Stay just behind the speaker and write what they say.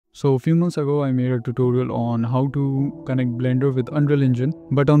So a few months ago, I made a tutorial on how to connect Blender with Unreal Engine.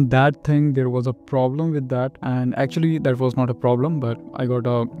 But on that thing, there was a problem with that. And actually, that was not a problem, but I got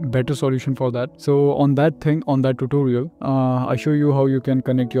a better solution for that. So on that thing, on that tutorial, I show you how you can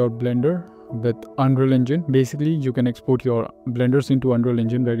connect your Blender with Unreal Engine. Basically, you can export your blenders into Unreal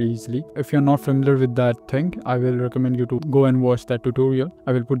Engine very easily. If you're not familiar with that thing, I will recommend you to go and watch that tutorial.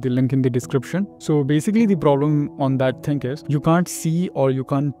 I will put the link in the description. So basically, the problem on that thing is you can't see or you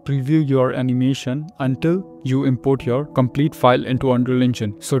can't preview your animation until you import your complete file into Unreal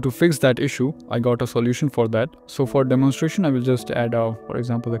Engine. So to fix that issue, I got a solution for that. So for demonstration, I will just add for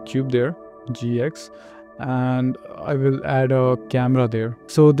example, a cube there, GX, and I will add a camera there.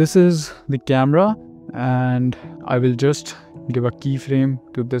 So this is the camera, and I will just give a keyframe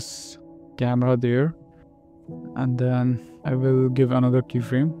to this camera there, and then I will give another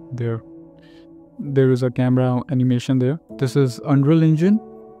keyframe there. There is a camera animation there. This is Unreal Engine,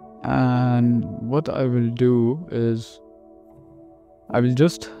 and what I will do is I will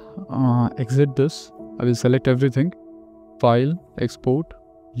just exit this. I will select everything, file, export,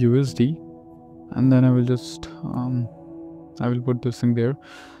 USD, and then I will just I will put this thing there.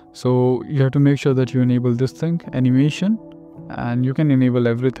 So you have to make sure that you enable this thing, animation, and you can enable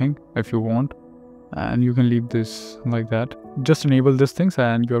everything if you want, and you can leave this like that. Just enable these things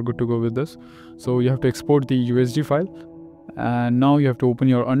and you are good to go with this. So you have to export the USD file, and now you have to open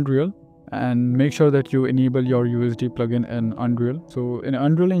your Unreal and make sure that you enable your USD plugin in Unreal. So in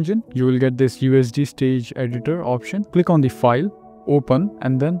Unreal Engine, you will get this USD stage editor option. Click on the file, open,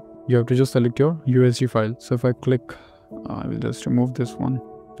 and then you have to just select your USD file. So if I click, I will just remove this one.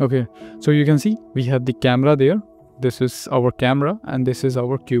 Okay, so you can see we have the camera there. This is our camera and this is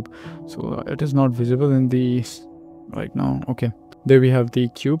our cube. So it is not visible in the right now. Okay, there we have the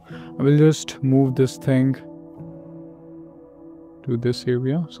cube. I will just move this thing to this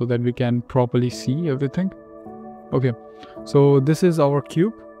area so that we can properly see everything. Okay, so this is our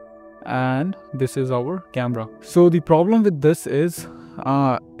cube and this is our camera. So the problem with this is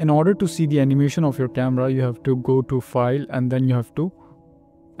in order to see the animation of your camera, you have to go to file and then you have to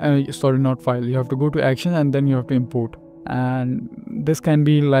sorry, not file, you have to go to action and then you have to import. And this can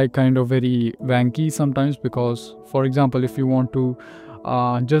be like kind of very wanky sometimes, because for example, if you want to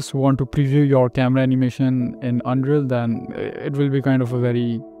just want to preview your camera animation in Unreal, then it will be kind of a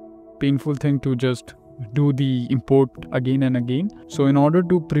very painful thing to just do the import again and again. So in order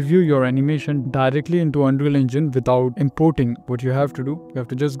to preview your animation directly into Unreal Engine without importing, what you have to do, you have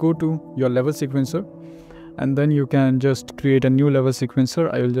to just go to your level sequencer, and then you can just create a new level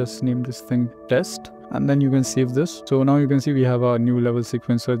sequencer. I will just name this thing test, and then you can save this. So now you can see we have a new level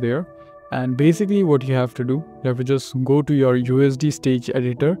sequencer there. And basically what you have to do, you have to just go to your USD stage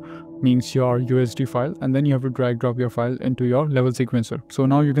editor, means your USD file, and then you have to drag drop your file into your level sequencer. So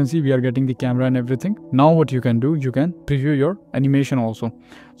now you can see we are getting the camera and everything. Now what you can do, you can preview your animation also.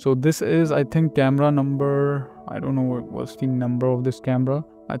 So this is, I think, camera number, I don't know what's the number of this camera.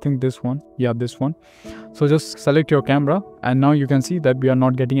 I think this one. Yeah, this one. So just select your camera, and now you can see that we are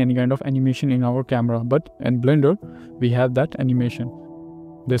not getting any kind of animation in our camera, but in Blender we have that animation,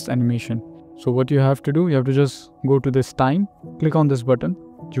 this animation. So what you have to do, you have to just go to this time, click on this button,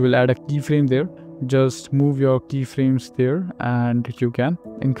 you will add a keyframe there. Just move your keyframes there and you can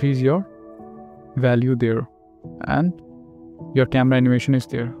increase your value there, and your camera animation is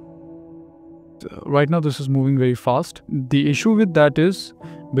there. Right now this is moving very fast. The issue with that is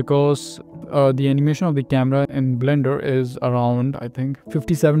because the animation of the camera in Blender is around, I think,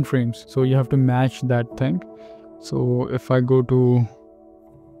 57 frames. So you have to match that thing. So if I go to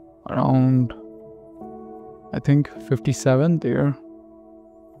around, I think, 57 there,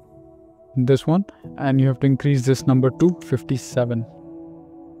 this one, and you have to increase this number to 57,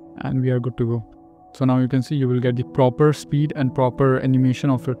 and we are good to go. So now you can see you will get the proper speed and proper animation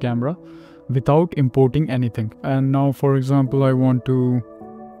of your camera without importing anything. And now, for example, I want to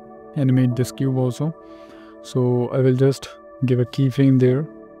animate this cube also. So I will just give a keyframe there,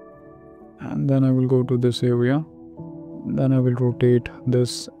 and then I will go to this area. Then I will rotate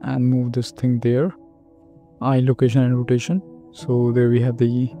this and move this thing there. Eye location and rotation. So there we have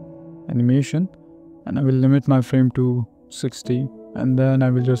the animation, and I will limit my frame to 60, and then I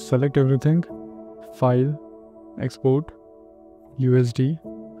will just select everything, file, export, USD,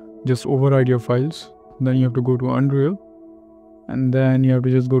 just override your files. Then you have to go to Unreal, and then you have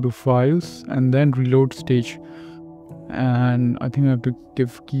to just go to files and then reload stage. And I think I have to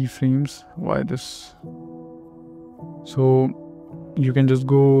give keyframes. Why this? So you can just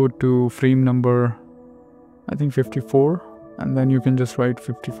go to frame number, I think, 54, and then you can just write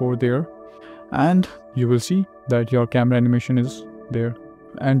 54 there, and you will see that your camera animation is there.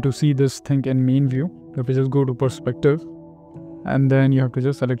 And to see this thing in main view, you have to just go to perspective, and then you have to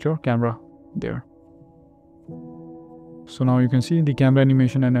just select your camera there. So now you can see the camera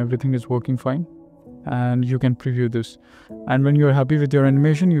animation and everything is working fine, and you can preview this. And when you're happy with your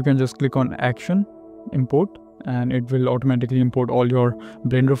animation, you can just click on action, import, and it will automatically import all your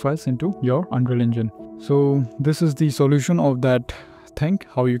Blender files into your Unreal Engine. So this is the solution of that thing,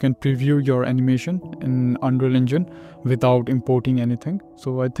 how you can preview your animation in Unreal Engine without importing anything.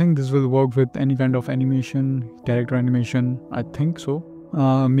 So I think this will work with any kind of animation, character animation, I think so.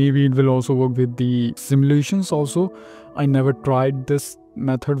 Maybe it will also work with the simulations also. I never tried this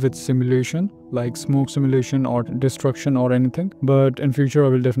method with simulation, like smoke simulation or destruction or anything, but in future I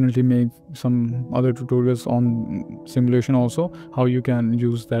will definitely make some other tutorials on simulation also, how you can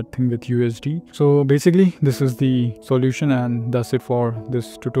use that thing with USD. So basically this is the solution, and that's it for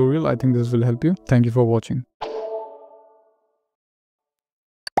this tutorial. I think this will help you. Thank you for watching.